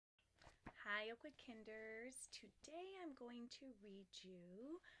Iowa Kinders. Today I'm going to read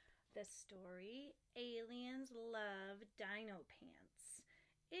you the story Aliens Love Dinopants.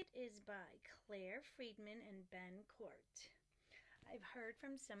 It is by Claire Freedman and Ben Court. I've heard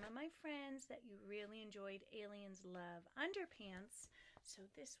from some of my friends that you really enjoyed Aliens Love Underpants, so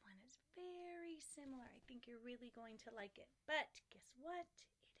this one is very similar. I think you're really going to like it. But guess what?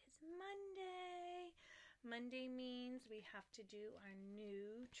 It is Monday. Monday means we have to do our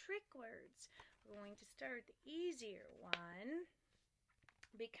new trick words. We're going to start with the easier one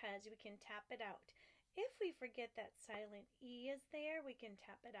because we can tap it out. If we forget that silent E is there, we can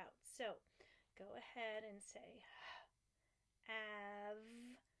tap it out. So go ahead and say have.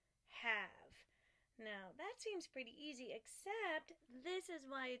 Now that seems pretty easy, except this is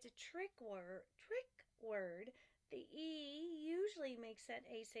why it's a trick word. The E usually makes that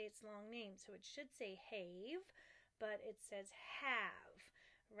A say its long name, so it should say have, but it says have,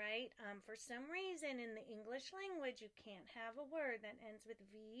 right? For some reason in the English language, you can't have a word that ends with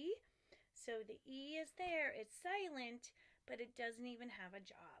V, so the E is there. It's silent, but it doesn't even have a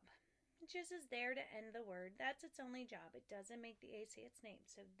job. It just is there to end the word. That's its only job. It doesn't make the A say its name,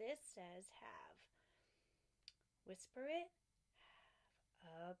 so this says have. Whisper it.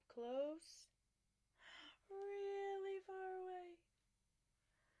 Have. Up close. Really far away.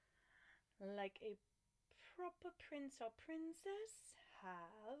 Like a proper prince or princess,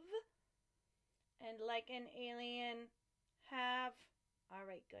 have. And like an alien, have. All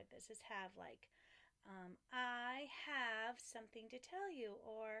right, good. This is have, like I have something to tell you,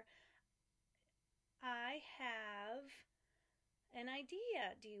 or I have an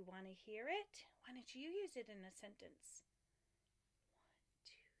idea. Do you want to hear it? Why don't you use it in a sentence?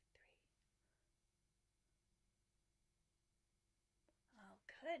 Oh,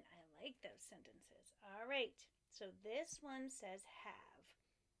 good. I like those sentences. All right. So this one says have.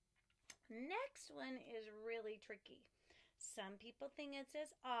 Next one is really tricky. Some people think it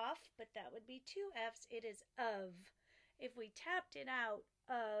says off, but that would be two F's. It is of. If we tapped it out,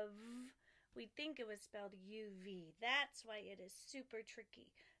 of, we'd think it was spelled UV. That's why it is super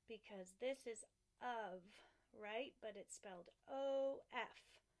tricky, because this is of, right? But it's spelled OF.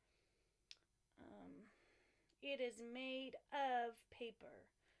 It is made of paper,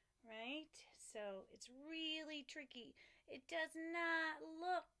 right? So it's really tricky. It does not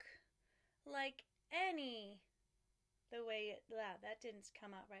look like the way it, that didn't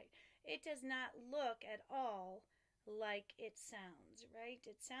come out right. It does not look at all like it sounds, right?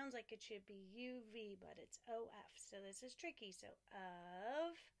 It sounds like it should be UV, but it's OF. So this is tricky. So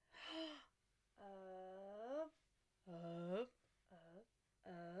of,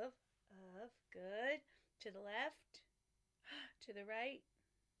 good. To the left, to the right,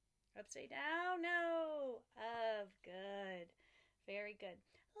 upside down, no, of, good, very good.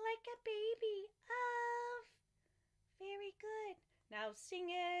 Like a baby, of, very good. Now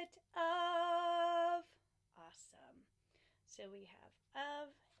sing it, of, awesome. So we have of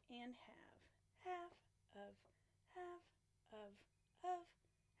and have, of,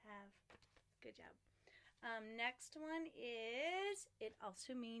 have. Good job. Next one is, it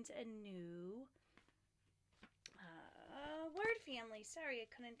also means a new word family. Sorry, I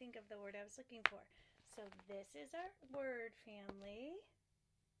couldn't think of the word I was looking for. So this is our word family.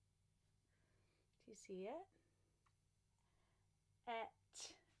 Do you see it?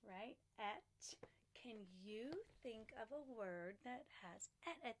 Et, right? Et. Can you think of a word that has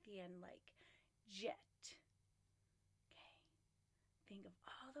et at the end, like jet? Okay. Think of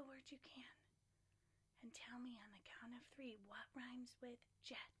all the words you can. And tell me on the count of 3, what rhymes with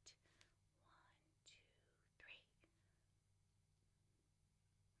jet? 1, 2, 3.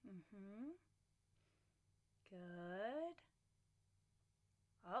 Good.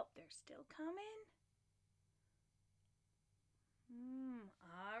 Oh, they're still coming.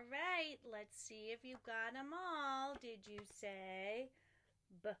 All right. Let's see if you got them all. Did you say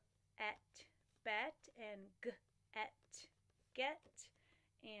b, et, bet, and g, et, get,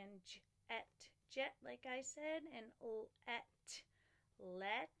 and j, et, jet, like I said, and l, et,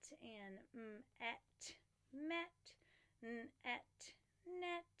 let, and m, et, met, n, et,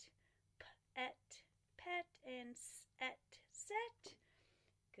 net, p, et, pet, and s, et, set.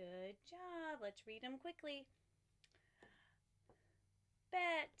 Good job. Let's read them quickly.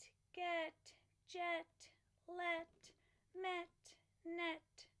 Bet, get, jet, let, met,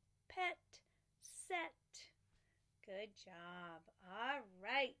 net, pet, set. Good job. All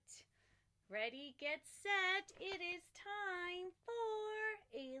right. Ready, get set. It is time for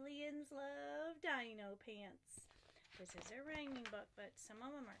Aliens Love Dinopants. This is a rhyming book, but some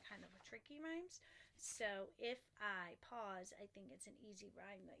of them are kind of tricky rhymes. So if I pause, I think it's an easy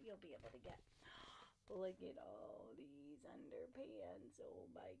rhyme that you'll be able to get. Look at all these underpants. Oh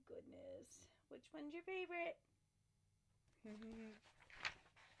my goodness. Which one's your favorite?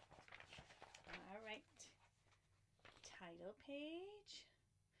 All right. Title page.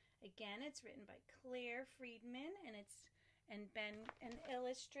 Again, it's written by Claire Freedman and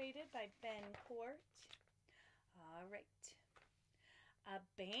illustrated by Ben Court. All right. A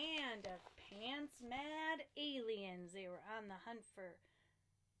band of pants-mad aliens. They were on the hunt for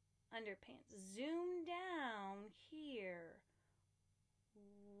underpants. Zoom down here.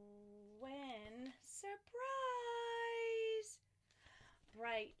 When, surprise!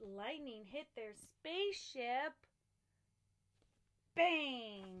 Bright lightning hit their spaceship.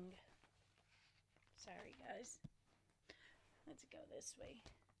 Bang! Sorry, guys. Let's go this way.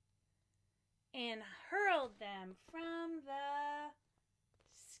 And hurled them from the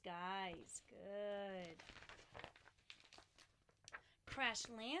skies. Good. Crash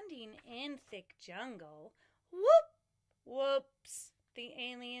landing in thick jungle. Whoop! Whoops! The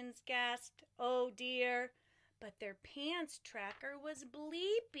aliens gasped. Oh dear. But their pants tracker was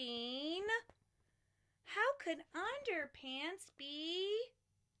bleeping. How could underpants be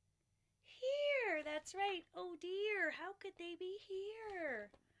here? That's right. Oh dear. How could they be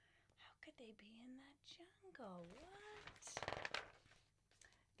here? How could they be in that jungle? What?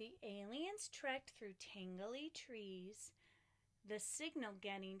 The aliens trekked through tangly trees, the signal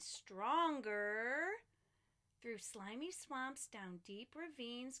getting stronger. Through slimy swamps, down deep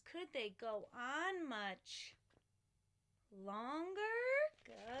ravines. Could they go on much longer?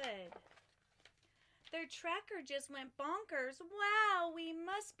 Good. Their tracker just went bonkers. Wow, we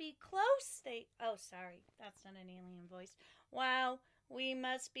must be close. Oh, sorry, that's not an alien voice. Wow, we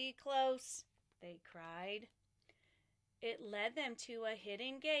must be close, they cried. It led them to a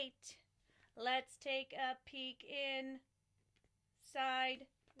hidden gate. Let's take a peek inside.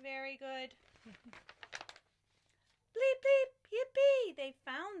 Very good. Bleep, bleep, yippee, they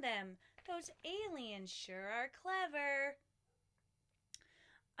found them. Those aliens sure are clever.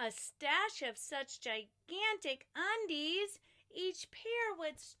 A stash of such gigantic undies, each pair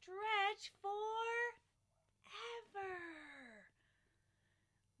would stretch forever.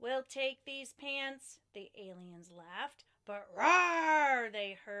 We'll take these pants, the aliens laughed, but roar,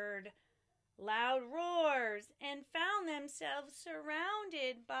 they heard loud roars and found themselves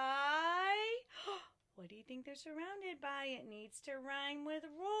surrounded by... What do you think they're surrounded by? It needs to rhyme with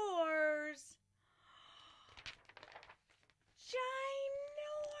roars.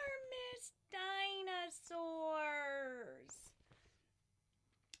 Ginormous dinosaurs.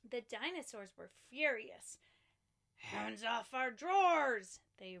 The dinosaurs were furious. Hands off our drawers,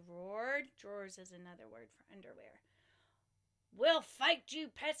 they roared. Drawers is another word for underwear. We'll fight you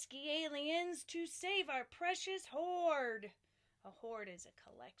pesky aliens to save our precious hoard. A hoard is a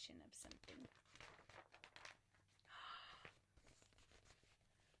collection of something.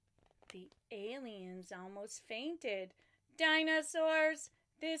 The aliens almost fainted. Dinosaurs,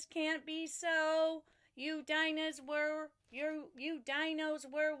 this can't be so. You dinos were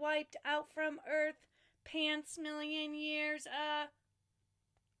wiped out from Earth pants million years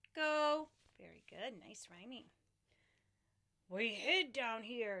ago. Very good, nice rhyming. We hid down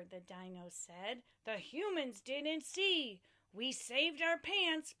here, the dinos said. The humans didn't see. We saved our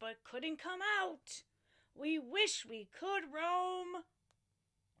pants but couldn't come out. We wish we could roam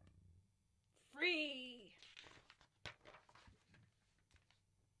free.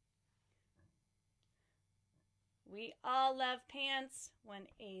 We all love pants, one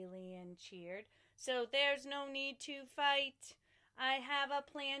alien cheered, so there's no need to fight. I have a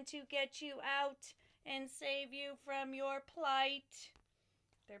plan to get you out and save you from your plight.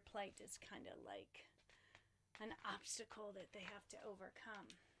 Their plight is kind of like an obstacle that they have to overcome.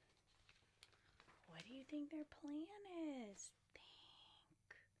 What do you think their plan is?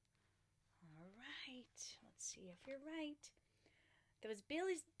 Think. All right, let's see if you're right. Those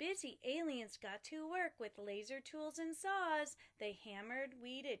busy aliens got to work with laser tools and saws. They hammered,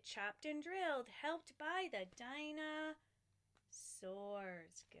 weeded, chopped, and drilled, helped by the dinosaurs.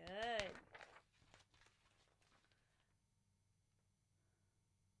 Good.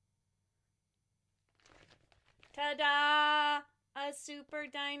 Ta-da! A super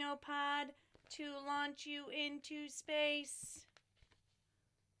dinopod to launch you into space.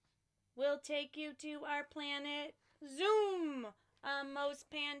 We'll take you to our planet. Zoom! A most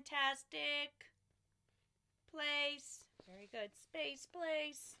fantastic place. Very good. Space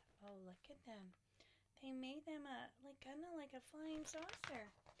place. Oh, look at them. They made them kind of like a flying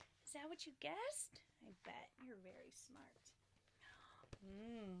saucer. Is that what you guessed? I bet. You're very smart.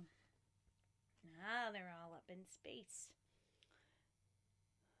 Now they're all up in space.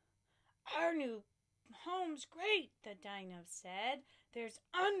 Our new home's great, the dino said. There's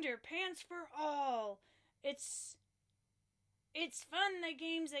underpants for all. It's fun, the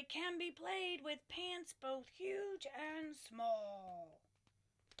games that can be played with pants both huge and small.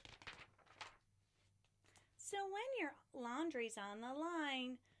 So when your laundry's on the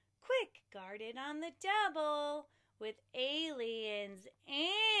line, quick, guard it on the double. With aliens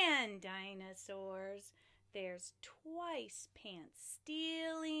and dinosaurs, there's twice pants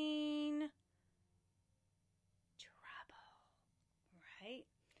stealing trouble, right?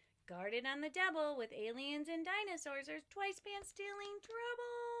 Guarded on the double with aliens and dinosaurs, there's twice pants stealing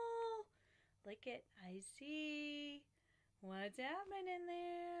trouble. Look it, I see. What's happening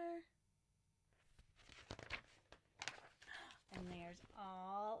there? And there's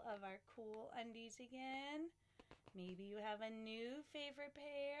all of our cool undies again. Maybe you have a new favorite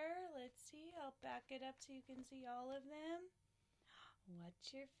pair. Let's see. I'll back it up so you can see all of them.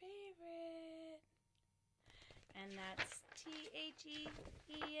 What's your favorite? And that's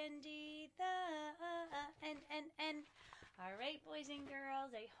THEEND, the N. All right, boys and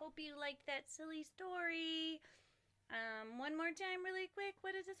girls. I hope you liked that silly story. One more time really quick.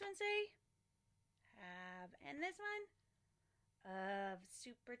 What does this one say? Have. And this one?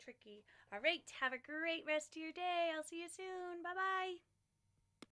 Super tricky. All right, have a great rest of your day. I'll see you soon. Bye-bye.